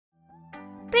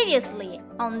Previously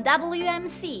on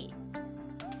WMC.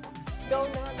 No.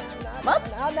 What?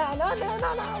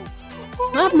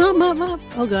 No. Mop.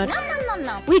 Oh god.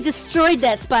 No. We destroyed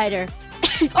that spider.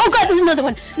 Oh god, there's another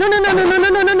one. No.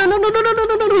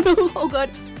 Oh god.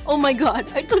 Oh my god.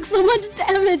 I took so much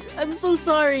damage. I'm so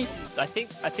sorry. I think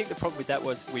the problem with that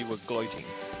was we were gloating.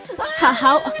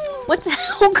 How? What the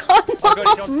hell? Oh god. Oh god,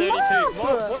 he's on 32.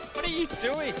 Mop. What are you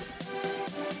doing?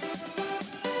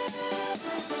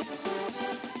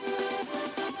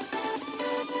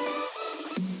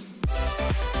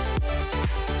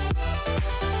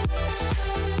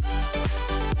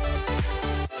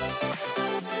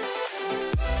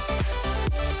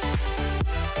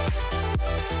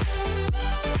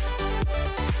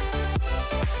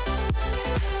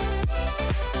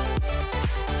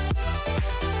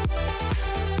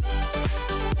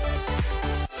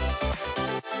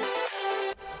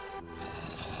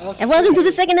 And welcome to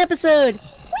the second episode.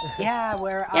 Yeah,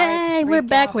 Yay, we're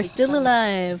back. We're still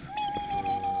alive.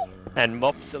 And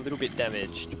Mop's a little bit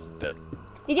damaged, but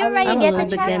Did you already I'm a get little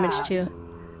the bit chest? damaged too.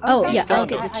 Oh yeah, still I'll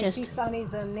get the I chest. see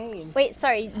Sunny's name. Wait,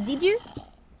 sorry, did you?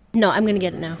 No, I'm gonna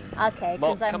get it now. Okay,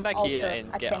 Mop, because I'm come back also here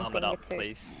and get armored attempting up, it too.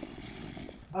 please.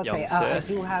 Okay, Young I sir.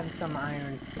 do have some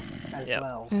iron as Yep.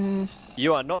 well.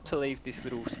 You are not to leave this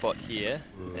little spot here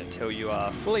until you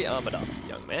are fully armored up,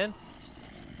 young man.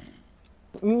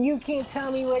 You can't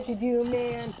tell me what to do,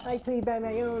 man. I play by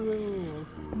my own rules.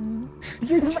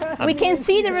 We can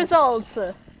see the results.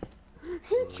 Alright.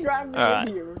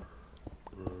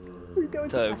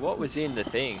 So, what was in the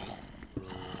thing?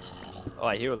 Oh,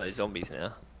 I hear all those zombies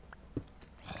now.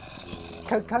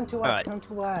 Come to us, Alright. come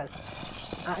to us.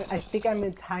 I think I'm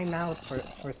in timeout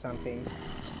for something.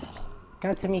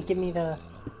 Come to me, give me the...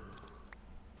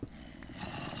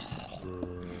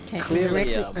 Okay, Clearly,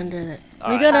 directly under that. We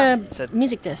alright, got a so-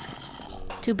 music disc,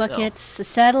 2 buckets, a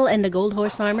saddle, and the gold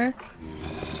horse armor.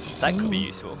 That could be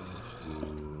useful.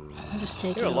 I'll just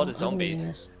take There are it a lot all. of I'm reading zombies.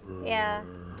 this. Yeah.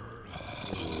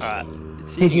 Alright,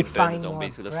 let's see Did if you you can burn the find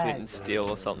zombies more with a flint bread? and steel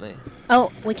or something.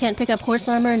 Oh, we can't pick up horse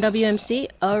armor in WMC?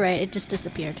 Alright, it just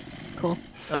disappeared. Cool.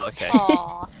 Oh, okay.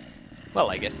 Aww. Well,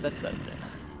 I guess that's that then.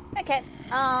 Okay.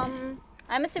 I'm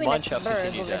assuming Mine that's shaft bird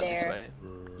continues over out this there. way.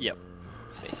 Yep.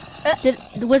 It's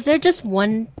me. Was there just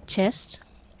one chest?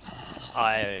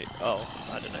 I don't know.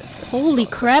 That's Holy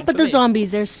not a crap question at the for me.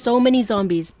 zombies, there's so many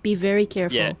zombies. Be very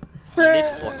careful. Yeah. You need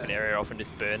to block an area off and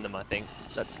just burn them, I think.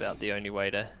 That's about the only way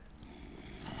to...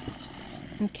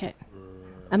 Okay.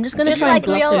 I'm just gonna Just try like and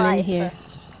block real them in life. here.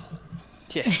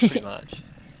 Yeah, pretty much.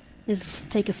 Just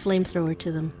take a flamethrower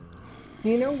to them.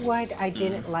 You know what I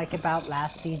didn't like about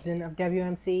last season of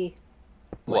WMC?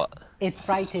 What? It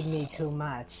frightened me too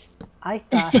much. I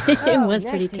thought It "Oh, was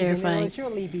next pretty season terrifying. It will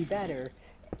surely be better.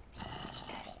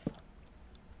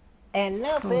 And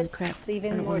no, Holy it's crap, I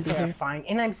even don't more wanna be here. terrifying.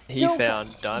 And I'm still. He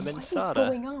found diamond What is Sada.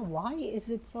 going on? Why is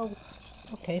it so?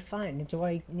 Okay, fine. Do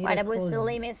I need Why a that was the clone?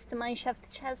 lamest mineshaft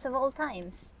chest of all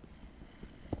times.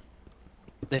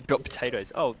 They dropped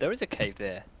potatoes. Oh, there is a cave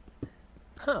there.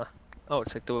 Huh. Oh,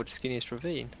 it's like the world's skinniest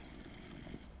ravine.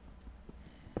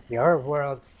 Your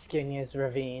world's skinniest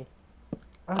ravine.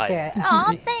 Okay.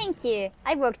 Oh, thank you.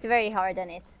 I worked very hard on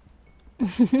it.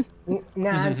 Nah,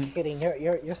 I'm kidding.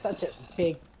 You're such a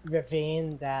big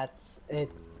ravine that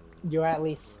you're at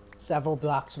least several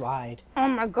blocks wide. Oh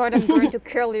my god, I'm going to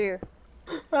kill you.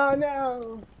 Oh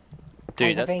no!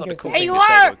 Dude, I that's not a think cool There thing you to say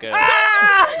to are! a girl.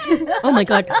 Ah! Oh my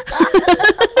god.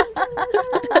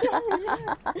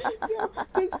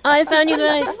 Oh, I found you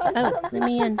guys. Oh, let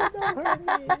me in.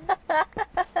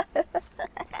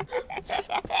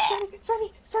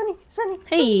 Sunny!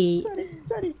 Hey.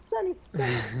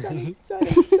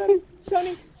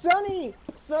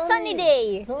 Sunny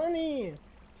day! Sunny!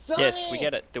 Yes, we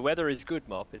get it. The weather is good,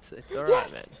 Mop. It's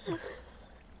alright, man.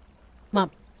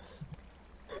 Mom.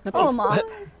 Oh, mom.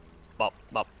 Mop,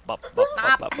 mop, mop, mop, mop,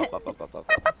 mop, mop, mop, mop,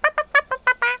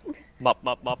 mop,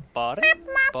 mop, mop, mop,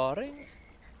 body.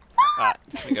 Alright,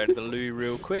 so we go to the loo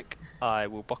real quick. I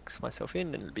will box myself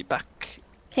in and be back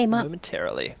Hey, Mom.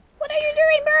 momentarily. What are you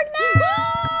doing, Bergna?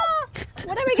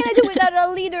 What are we gonna do without a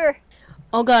leader?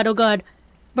 Oh god, oh god.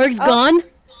 Berg's Oh. gone?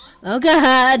 Oh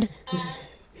god.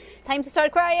 Time to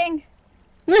start crying.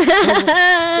 Hey,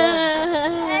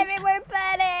 Everywhere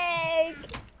panic!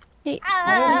 I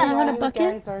Ah! want a You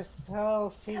bucket. guys are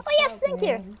so Oh, yes, thank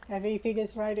you. Everything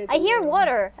is right. I hear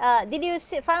water. Did you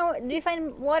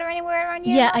find water anywhere around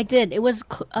here? Yeah, I did. It was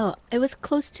it was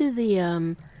close to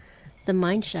the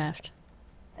mine shaft.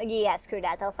 Yeah, screw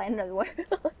that. I'll find another one.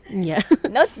 Yeah.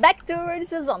 Not back towards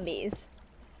the zombies.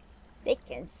 They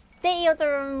can stay at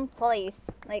their own place.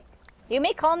 Like, You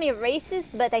may call me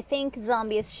racist, but I think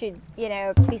zombies should, you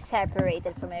know, be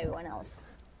separated from everyone else.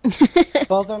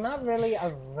 Well, they're not really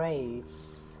a race.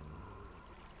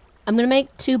 I'm gonna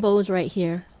make 2 bows right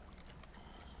here.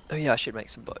 Oh yeah, I should make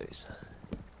some bows.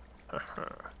 Oh,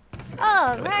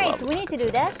 Make right, lava we need to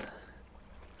do buckets. that.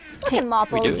 Look at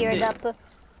Mop We all do geared indeed. up.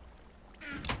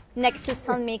 Next to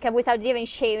Sun Mika without even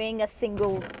sharing a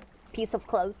single piece of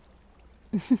cloth.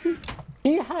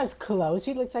 She has clothes.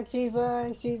 She looks like she's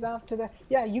off to the.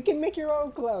 Yeah, you can make your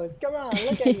own clothes. Come on,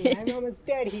 look at me. I'm almost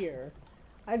dead here.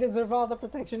 I deserve all the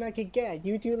protection I could get.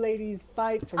 You two ladies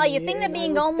fight for me. Oh, you think that and I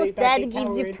being will almost stay back dead and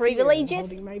gives cower you in fear, privileges?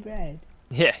 holding my bed.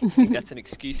 Yeah, you think that's an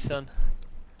excuse, son?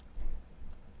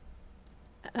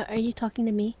 Are you talking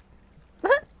to me?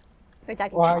 We're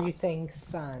talking Or are about- you saying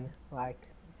son, like,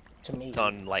 to me?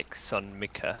 Son like Son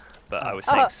Mika, but I was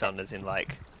Oh. saying son as in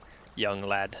like young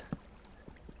lad.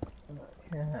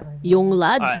 Young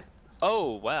lad. Alright.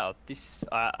 Oh wow, this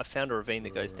I found a ravine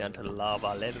that goes down to the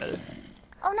lava level.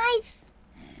 Oh, nice!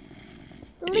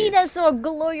 It Lead is. us, oh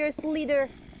glorious leader.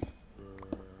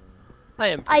 I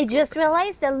am. I just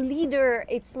realized that leader,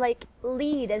 it's like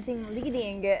lead as in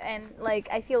leading, and like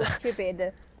I feel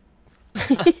stupid.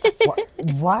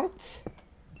 What?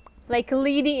 Like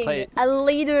leading, Play- a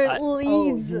leader I-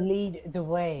 leads. Oh, lead the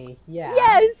way. Yeah.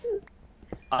 Yes!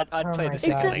 I'd Oh play my the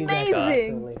same It's God, thing. you guys are amazing.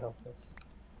 absolutely hopeless.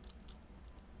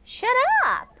 Shut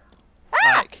up!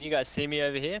 Alright, can you guys see me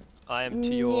over here? I am to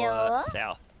your No.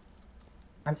 south.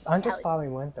 I'm Sally. just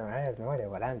following Winther. I have no idea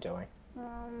what I'm doing.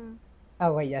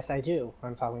 Oh wait, yes I do.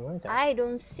 I'm following Winther. I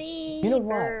don't see You know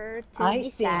what? her to I the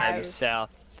think- I'm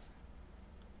south. south.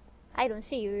 I don't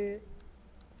see you.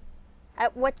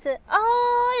 What?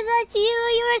 Oh, is that you?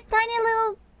 You're a tiny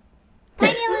little,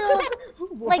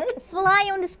 like fly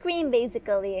on the screen,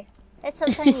 basically. That's how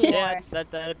tiny you Yeah, are.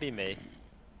 that'd be me.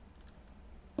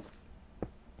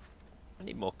 I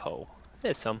need more coal.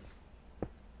 There's some.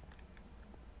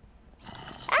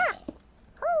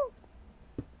 Oh,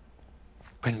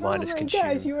 When mine is oh my consumed.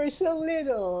 gosh, you are so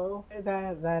little.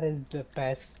 That is the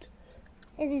best.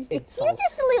 it is the It's all-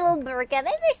 cutest little bird I've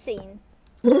ever seen.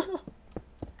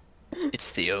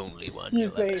 It's the only one You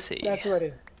you'll ever say see.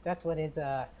 that's what his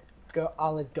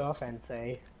all his girlfriends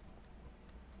say.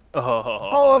 Oh,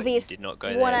 All of you his did not go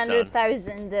there, son.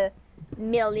 100,000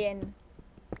 million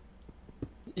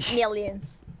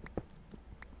millions.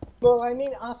 Well, I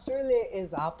mean Australia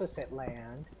is opposite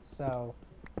land, so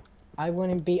I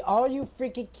wouldn't be. Are you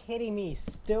freaking kidding me?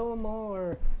 Still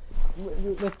more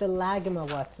with the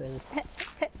lagama Watson.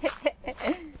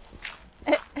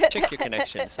 Check your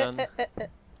connection, son.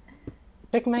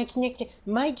 Check my connection.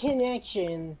 My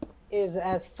connection is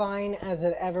as fine as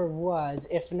it ever was,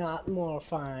 if not more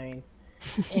fine.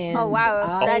 And Oh,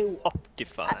 wow, I that's-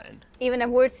 Optifine. Even a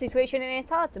worse situation than I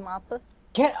thought, Mop.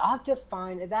 get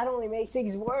Optifine. That only makes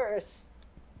things worse.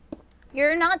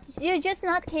 You're just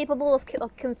not capable of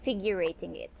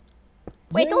configuring it.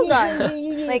 Wait, hold on.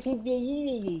 Like,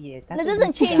 that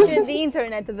doesn't change the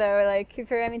internet though, like, if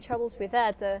you're having troubles with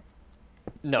that,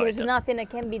 No, it there's doesn't. nothing that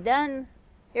can be done.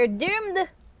 You're doomed!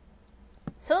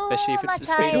 So Especially if it's much the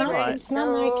speed of iron, light. It's not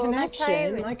my so much connection.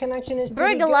 iron. My connection is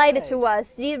Berg pretty lied good. to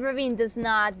us. The ravine does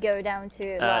not go down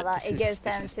to lava. It goes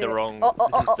down this is to... the wrong. Oh, oh,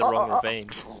 this is the oh, wrong oh, oh. ravine.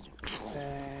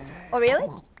 Oh, really?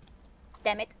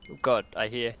 Damn it. Oh, God, I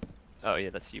hear. Oh yeah,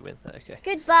 that's you, Winther. Okay.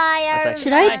 Goodbye, I was Iron actually-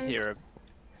 Should I- Man. hear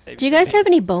a Do you guys have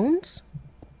any bones?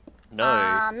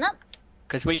 No, No.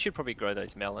 because we should probably grow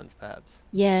those melons, perhaps.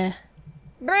 Yeah.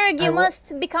 Berg, I you wa-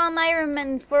 must become Iron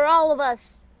Man for all of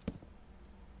us.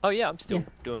 Oh yeah, I'm still Yeah.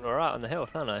 doing alright on the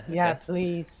health, aren't I? Yeah, Okay.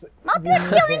 please. Mop, We you're need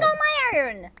stealing it. all my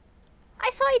iron! I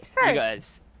saw it first. You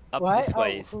guys, up What? this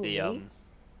way Oh, is who, the me?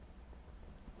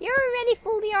 You're already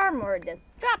fully armored.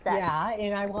 Drop that. Yeah,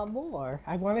 and I want more.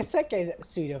 I want a second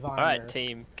suit of armor. Alright,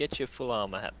 team, get your full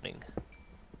armor happening.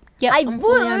 Yeah. I I'm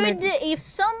fully armored. would if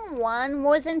someone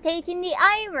wasn't taking the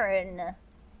iron.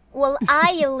 Well,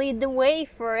 I lead the way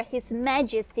for His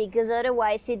Majesty, because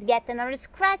otherwise he'd get another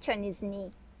scratch on his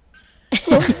knee.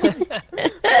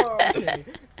 Okay.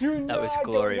 Do That was not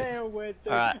glorious. Go there with it.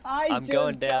 Alright, I I'm just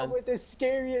going dealt down. with the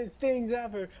scariest things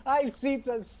ever. I've seen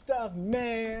some stuff,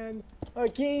 man.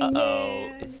 Okay, Uh-oh,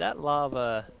 man. is that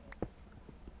lava?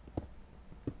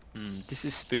 This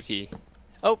is spooky.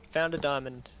 Oh, found a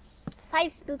diamond.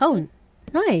 5 spooky. Oh,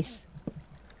 nice.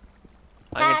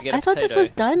 I'm gonna get a I thought this potato.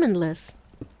 was diamondless.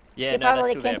 Yeah, You no, that's probably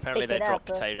still there. can't Apparently pick they it drop up.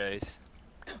 potatoes.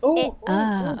 Oh,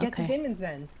 get okay. the diamonds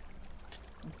then.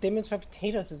 Diamonds for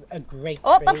potatoes is a great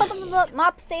Oh, trade.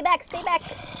 Mop, stay back, stay back.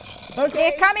 Okay,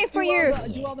 They're coming for do all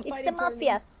you. do all the It's the fighting for me.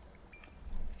 mafia.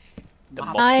 The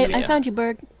I mafia. found you,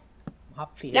 Berg.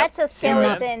 Hopfield. That's a See where I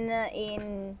am? skeleton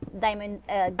in diamond.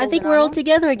 I Golden think we're all armor.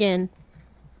 together again.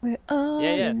 We're all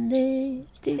Yeah, yeah. in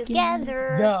this together.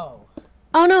 Together. No.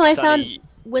 Oh no, I found Sunny.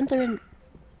 WintherMaw.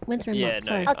 Yeah, no.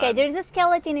 Sorry. Okay, Um, there's a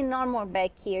skeleton in armor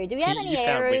back here. Do you have You any found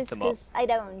arrows? WintherMaw. Because I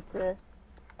don't.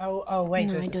 Oh, wait,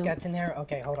 No, I there's a don't. skeleton there?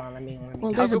 Okay, hold on, let me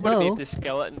Well, How there's a good would it be bow. if this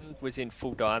skeleton was in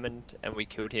full diamond and we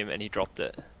killed him and he dropped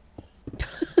it?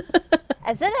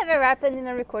 Has that ever happened in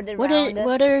a recorded What round?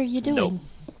 are you doing? Nope.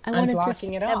 I I'm wanted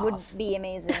blocking to. it That off. would be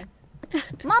amazing.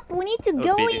 Mop, we need to That would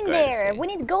go be the in greatest there. thing. We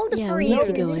need gold Yeah, for we you. need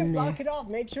to go we need in to there. block it off,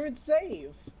 make sure it's safe.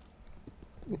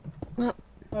 Well,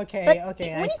 Okay, But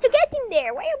okay. we need to get in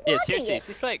there. Why are you Yeah, blocking seriously, it? is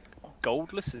this like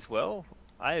goldless as well?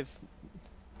 That's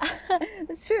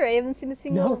true. I haven't seen a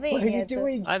single No, vein what are you yet.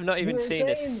 doing? I've not even You're seen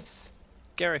a insane.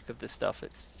 skerrick of this stuff.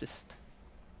 It's just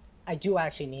I do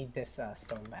actually need this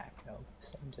stone back, though.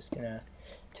 So I'm just gonna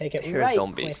take it here right a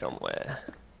zombie quick. somewhere.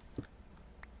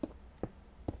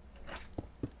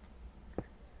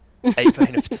 8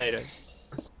 vein of potatoes.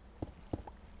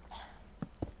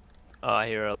 Oh, I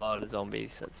hear a lot of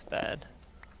zombies. That's bad.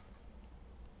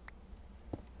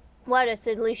 Wow, that's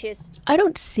delicious. I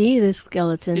don't see this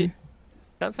skeleton.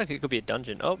 Sounds like it could be a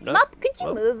dungeon. Oh no. Mop, could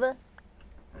you Well, move?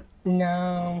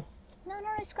 No. No,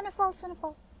 it's gonna fall. It's gonna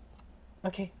fall.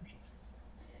 Okay.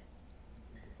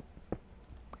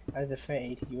 I was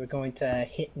afraid you were going to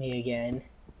hit me again.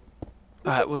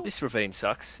 Alright, well this ravine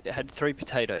sucks. It had 3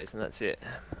 potatoes and that's it.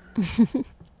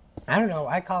 I don't know.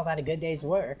 I call that a good day's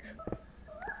work.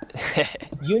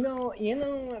 You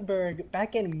know, Berg.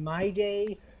 Back in my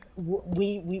day,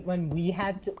 when we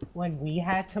had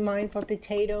to mine for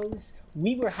potatoes,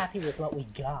 we were happy with what we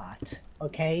got.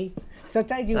 Okay.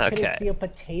 Sometimes you Okay. couldn't see a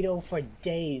potato for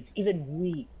days, even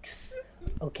weeks.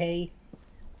 Okay.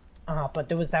 But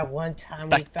there was that one time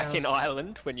we back found. in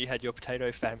Ireland when you had your potato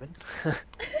famine.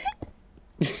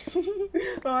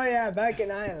 Oh yeah, back in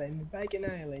Ireland. Back in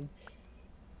Ireland.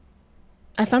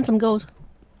 I found some gold.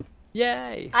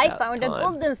 Yay! I about found time. a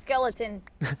golden skeleton.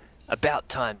 About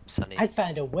time, Sonny. I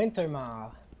found a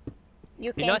WintherMaw. You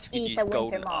It'd be can't nice if you eat could a use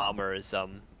golden WintherMaw. armor as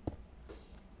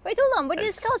Wait, hold on. Where did the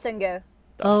as- skeleton go?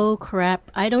 Oh crap!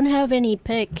 I don't have any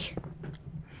pick.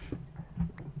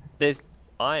 There's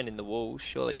iron in the wall.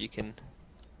 Surely you can.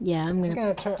 Yeah, I'm I'm gonna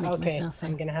gonna turn. make Okay, myself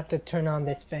I'm a- gonna have to turn on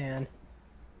this fan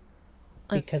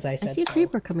because I I said see a so.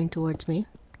 creeper coming towards me.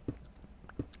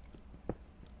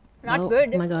 Not oh,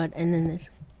 good. Oh my god! And then this.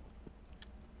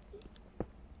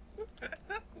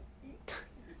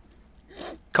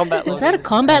 Combat Was log. that a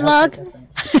combat log?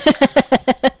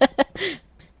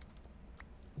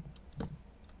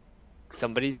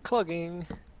 Somebody's clogging.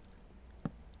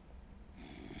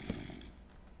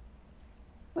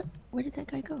 What? Where did that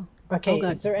guy go? Okay, Oh,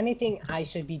 God. is there anything I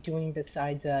should be doing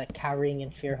besides cowering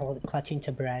in fear, clutching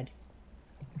to bread?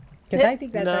 Because I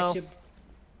think that's No. actually.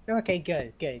 Okay,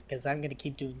 good, because I'm gonna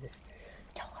keep doing this.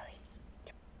 Don't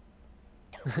worry.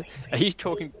 Don't worry. Are you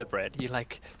talking to the bread? You're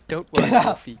like, don't worry,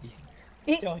 Wolfie.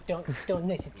 Don't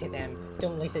listen to them.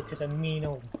 Don't listen to the mean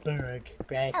old Berg,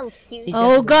 Brad. How cute. He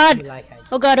Oh doesn't God! do like I do.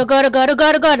 Oh god! Oh god! Oh god! Oh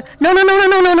god! Oh god! No! No! No! No!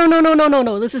 No! No! No! No! No! No!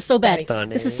 No! This is so bad.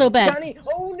 Sonny. This is so bad. Sonny,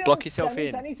 oh no! Block yourself Sonny,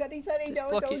 in. Sonny, Just don't,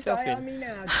 block don't yourself die in. on me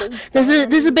now. Don't There's die a on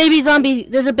there's me. a baby zombie.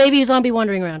 There's a baby zombie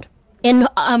wandering around in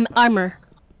armor.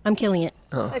 I'm killing it.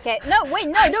 Okay, no, wait,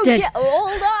 no, don't dead. get.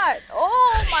 Hold on.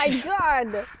 Oh my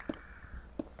god.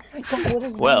 God, what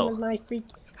is Well. wrong with my freak?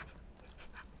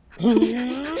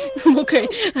 I'm okay.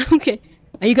 I'm okay.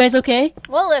 Are you guys okay?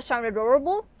 Well, that sounded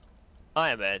adorable.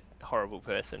 I am a horrible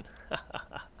person.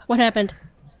 What happened?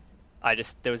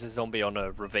 There was a zombie on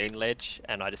a ravine ledge,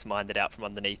 and I just mined it out from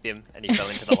underneath him, and he fell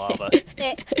into the lava.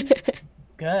 Eh,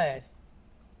 Good.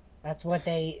 That's what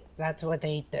they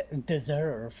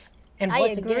deserve. And I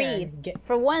once agree. again,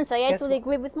 For once, I guess actually what?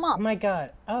 agree with oh Mom. my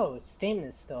god. Oh, Steam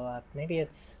is still up. Maybe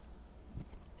it's.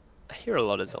 I hear a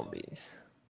lot of zombies.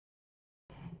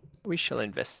 We shall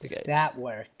investigate. That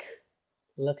work.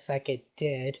 Looks like it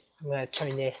did. I'm gonna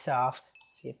turn this off.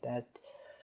 See if that.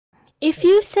 If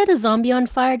you set a zombie on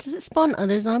fire, does it spawn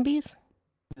other zombies?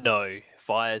 No,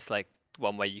 fire's like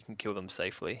one way you can kill them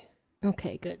safely.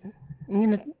 Okay, good. I'm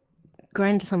gonna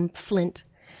grind some flint.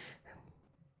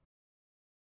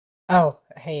 Oh,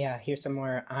 hey, here's some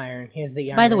more iron. Here's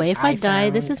the iron. By the way, if I die,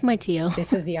 this found. is my TO.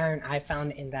 This is the iron I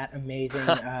found in that amazing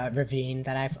ravine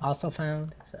that I've also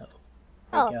found. So, there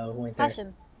Oh, you go, Winther.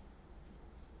 Awesome.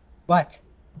 What?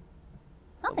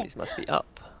 Nothing. Zombies must be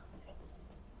up.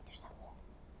 There's a wall.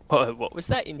 Whoa, what was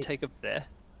that intake up there?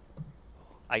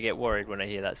 I get worried when I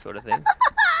hear that sort of thing.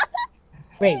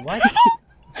 Wait, what?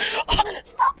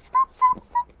 Stop, stop, stop,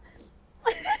 stop.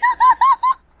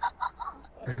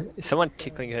 Is someone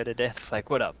tickling her to death? Like,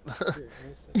 what up?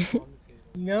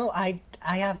 No, I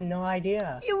have no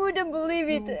idea. You wouldn't believe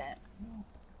it.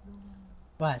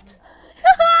 What?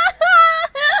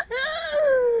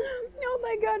 Oh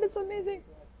my god, it's amazing.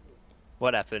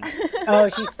 What happened? Oh,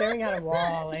 she's staring at a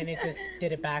wall and it just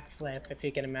did a backflip, if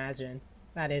you can imagine.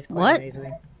 That is quite What?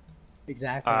 amazing.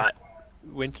 Exactly. Alright.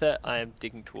 Winter, I am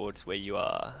digging towards where you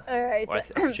are. Alright. Or I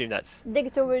assume that's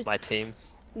Dig towards my team.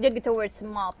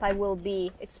 map. I will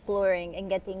be exploring and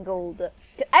getting gold. I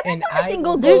haven't And found a I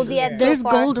single will gold be yet there. so There's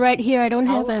far. gold right here. I don't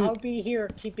have I'll him. be here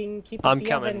keeping I'm the oven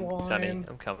coming, warm. Sunny.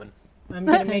 I'm coming. I'm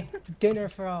gonna make dinner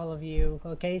for all of you,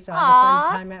 okay? So have a Aww.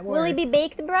 fun time at work. Will it be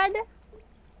baked bread?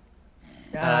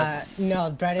 No,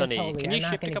 bread Sonny, is holy. can you I'm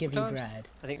not shift a gonna couple give you times? bread.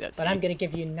 I think that's But you. I'm gonna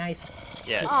give you nice...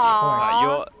 Yeah, it's you. Aw. Right,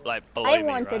 you're like below I me,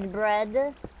 wanted right?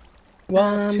 bread.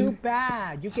 Well, too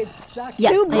bad. You get suck Yeah,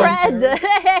 Two I am.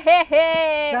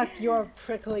 bread! Suck your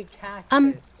prickly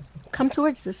cactus. Come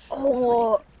towards this.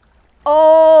 Oh,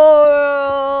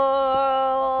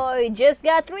 oh, it just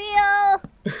got real.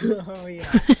 Oh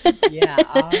yeah. Yeah,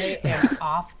 I am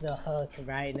off the hook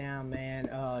right now, man.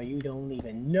 Oh, you don't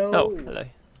even know. Oh, hello.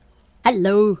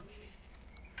 Hello.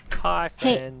 Hi,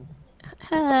 Hey. friend.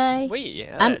 Hi. We,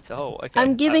 I'm- it's a hole. Okay.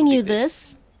 I'm I giving will you dig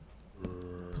this.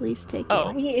 Please take Oh.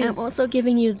 it. He is I'm also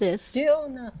giving you this. still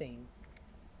nothing.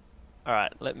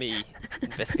 Alright, let me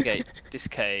investigate this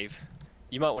cave.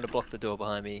 You might want to block the door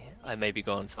behind me. I may be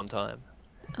gone sometime.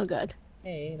 Oh god.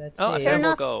 Hey, that's Oh, I it. found Turn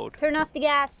more off, gold. turn off the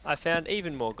gas. I found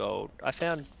even more gold. I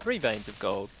found 3 veins of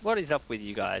gold. What is up with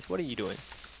you guys? What are you doing?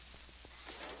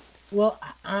 Well,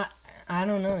 I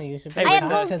don't know. You should Hey, I have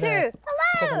Winter. gold too.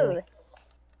 Hello.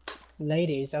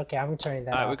 Ladies, okay, I'm turning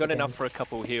that Alright, off we've got again. enough for a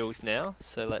couple heals now,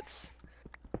 so let's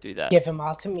do that. Give him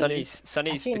all to me. Sunny's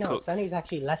Actually, the no, cook. Sunny's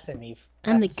actually less than me.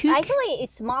 I'm the cook. Actually,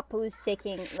 it's Mop who's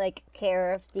taking like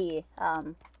care of the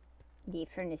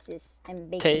furnaces and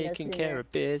baking us Taking dinner. care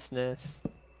of business.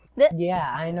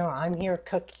 Yeah, I know. I'm here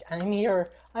cooking,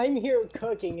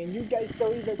 and you guys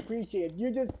don't even appreciate it.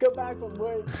 You just go back from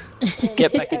work. And,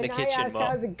 Get back in the and kitchen, I ask Mom.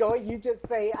 how's it going? You just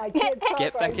say, I can't talk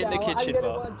Get back right in the now. kitchen, I'm gonna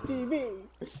Mom. watch TV.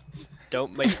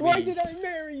 Don't make Why me. did I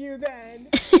marry you then?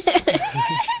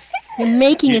 You're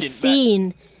making You a didn't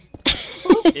scene.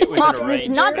 It was Mom, an this is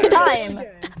arranged. not the time.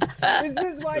 Is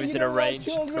this why It was you an don't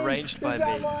want arranged children? by Is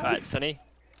that me. why? Alright, Sunny.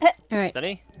 Alright.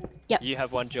 Sunny. Yep. You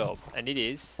have one job, and it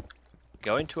is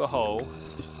go into a hole,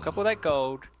 couple that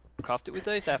gold, craft it with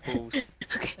those apples,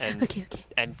 Okay. and Okay. Okay.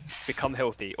 and become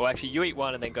healthy. Or actually, you eat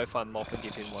one and then go find Mop and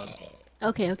give him one.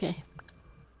 Okay. Okay.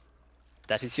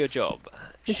 That is your job.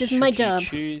 This is Should my you job.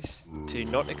 choose to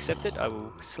not accept it, I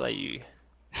will slay you.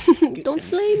 Don't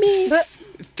slay me.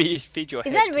 Feed your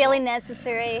Is head that to really Mop.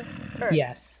 necessary? Or-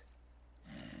 Yes.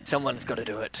 Someone's got to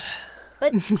do it.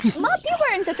 But Mop, you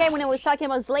weren't okay when I was talking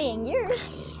about slaying you.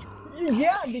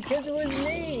 Yeah, because it was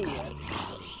me.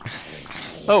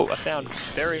 Oh, I found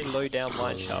very low down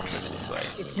mine shaft over this way.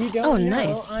 If you don't Oh,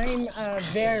 know, nice. I'm a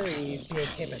very big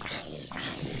hypocrite.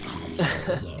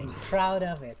 I'm proud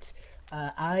of it.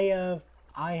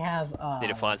 I have. Need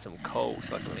to find some coal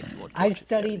so I can make some more I've torches.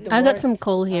 studied the I got works some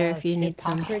coal here of if you need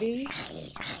some. Hippocrates,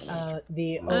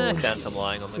 the I old found some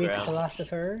lying on the Greek ground.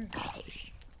 philosopher.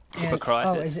 And,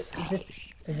 Hippocrates. oh,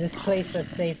 is this place a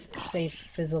safe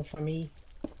fizzle for me?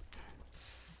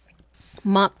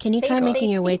 Mop, can you try Safe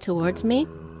making your way safety. towards me?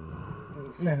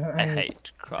 No, I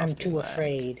hate crafting. I'm too lag.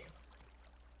 afraid.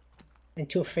 I'm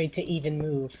too afraid to even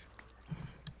move.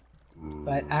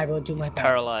 But I will do my He's best.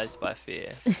 paralyzed by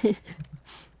fear.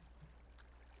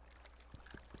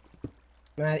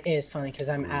 That is funny because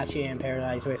I'm actually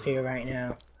paralyzed with fear right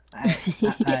now.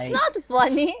 It's not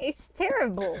funny. It's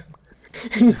terrible.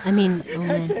 I mean, oh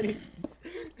man.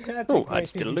 Oh, I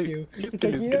just did a loop. Loop,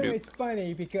 Because loop, you know loop. it's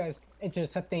funny because it's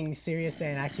just something serious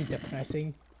and actually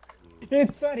depressing.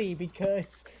 It's funny because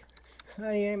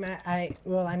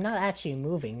I'm not actually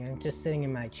moving. I'm just sitting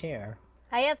in my chair.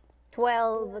 I have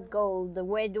 12 gold.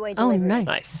 Where do I Oh, deliver? nice.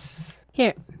 Nice.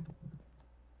 Here.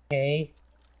 Okay.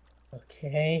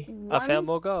 Okay. I found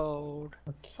more gold.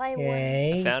 Five one.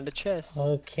 I Okay. found a chest.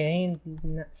 Okay.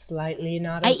 Slightly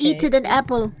not I okay. eat an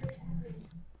apple.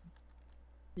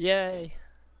 Yay.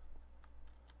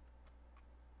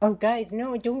 Oh, guys,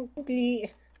 no, don't be.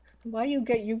 Why you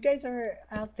guys are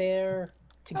out there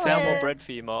I found more Uh, bread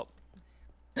for you, Mop.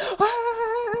 Where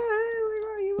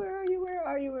are you? Where are you? Where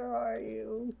are you? Where are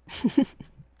you?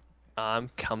 I'm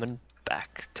coming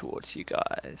back towards you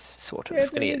guys. Sort of. Yeah, I'm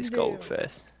gonna get this please gold do.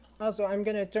 first. Also, I'm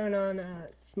gonna turn on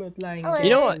smooth lying. Hello. You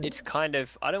know what? It's kind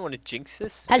of. I don't want to jinx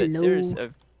this, but there's Hello. a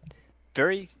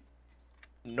very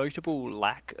notable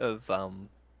lack of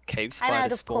cave I'm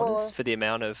out spider of coal. spawners for the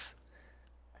amount of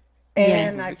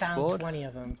And We've I found explored. 20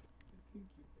 of them.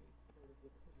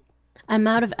 I'm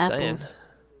out of apples.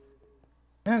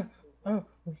 Oh, oh.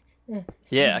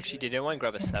 Yeah, actually, did anyone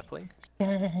grab a sapling?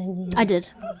 I did.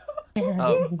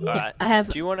 Oh, alright. I have.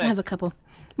 Do you want I have to? a couple.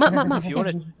 Mop, mop, mop.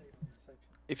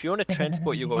 If you want to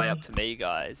transport your way up to me,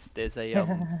 guys, there's a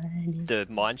the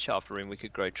mine shaft room we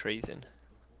could grow trees in.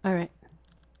 All right.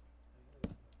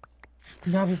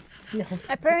 Yum, yum.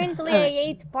 Apparently, I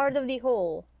ate part of the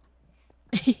hole.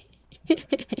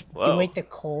 Whoa, You ate the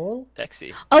coal?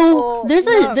 sexy. Oh, Oh, there's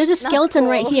no, a not skeleton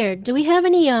right cool. here. Do we have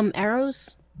any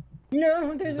arrows?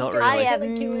 No, there's Not a really. I have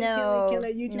Kill it, no. kill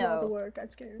it, you do all the No. work, I'm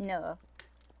scared. No.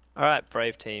 All right,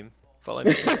 brave team, follow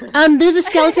me. There's a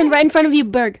skeleton right in front of you,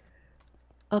 Berg.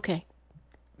 Okay.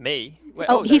 Me? Wait,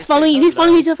 Oh, no, he's it's following you. like- He's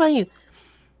following you. He's following you.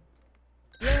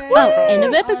 Yay! Oh, end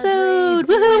of Our episode!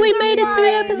 brave Woohoo! We team made it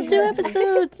to survived. 2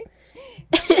 episodes.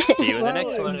 See you in the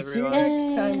next Whoa, one, see you everyone.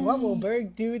 next time. What will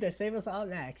Berg do to save us all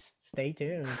next? Stay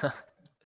tuned.